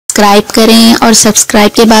Subscribe करें और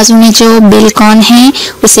subscribe के बाजू में जो बेल आइकॉन है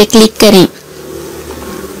उसे क्लिक करें,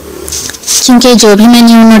 क्योंकि जो भी मैं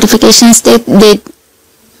न्यू नोटिफिकेशंस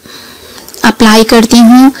अप्लाई करती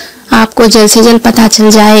हूँ आपको जल्द से जल्द पता चल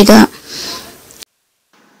जाएगा।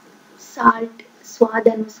 साल्ट स्वाद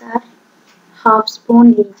अनुसार हाफ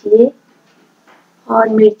स्पून लीजिए और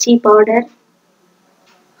मिर्ची पाउडर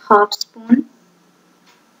हाफ स्पून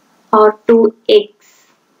और 2 एग्स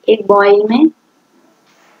एक बॉईल में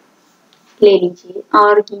ले लीजिए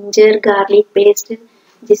और जिंजर गार्लिक पेस्ट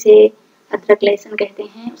जिसे अदरक लहसुन कहते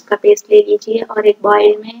हैं उसका पेस्ट ले लीजिए और एक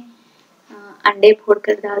बॉईल में अंडे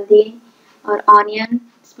फोड़कर डाल दिए और ऑनियन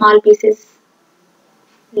स्मॉल पीसेस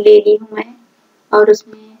ले ली हूँ मैं और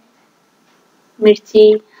उसमें मिर्ची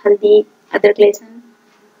हल्दी अदरक लहसुन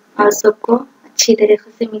और सबको अच्छी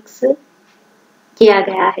तरीके से मिक्स किया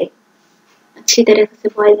गया है। अच्छी तरीके से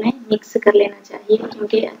बॉईल में मिक्स कर लेना चाहिए,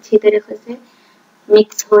 क्योंकि अच्छी तरीके से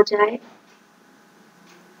मिक्स हो जाए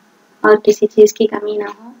और किसी चीज़ की कमी ना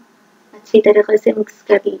हो, अच्छी तरीके से मिक्स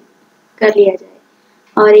कर लिया जाए।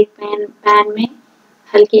 और एक पैन में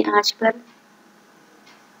हल्की आंच पर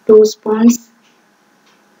 2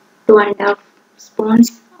 एंड हाफ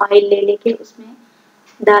स्पून्स ऑयल ले लेके उसमें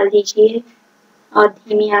डाल दीजिए और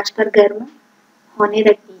धीमी आंच पर गर्म होने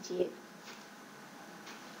रख दीजिए।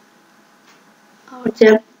 और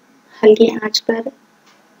जब हल्की आंच पर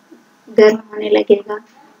गर्म होने लगेगा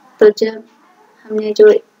तो जब हमने जो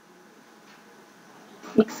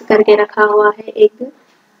मिक्स करके रखा हुआ है एग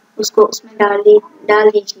उसको उसमें डाल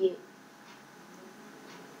दीजिए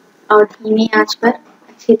और धीमी आंच पर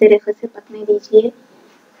अच्छी तरीके से पकने दीजिए।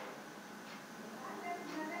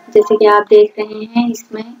 जैसे कि आप देख रहे हैं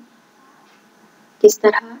इसमें किस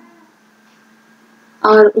तरह,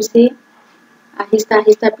 और उसे आहिस्ता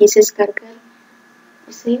आहिस्ता पीसेस कर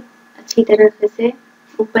उसे अच्छी तरीके से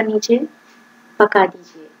ऊपर नीचे पका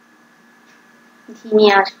दीजिए धीमी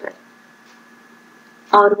आंच पर,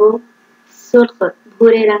 और वो सुर्ख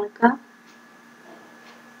भूरे रंग का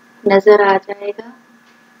नजर आ जाएगा,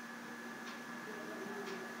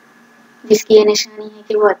 जिसकी ये निशानी है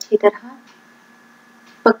कि वो अच्छी तरह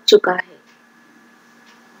पक चुका है।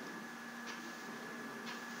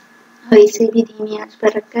 और इसे भी धीमी आंच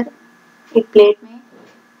पर रखकर एक प्लेट में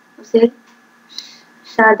उसे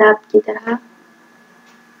शादाब की तरह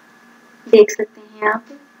देख सकते हैं आप,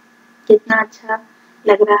 कितना अच्छा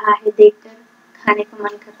लग रहा है, देखकर खाने को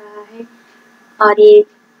मन कर रहा है। और ये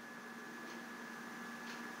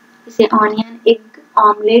इसे ऑनियन एग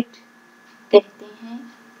ऑमलेट कहते हैं,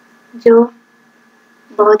 जो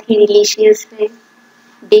बहुत ही डिलीशियस है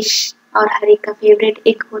डिश और हर एक का फेवरेट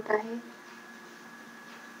एग होता है।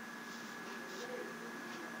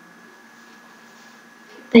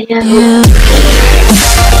 तैयार हो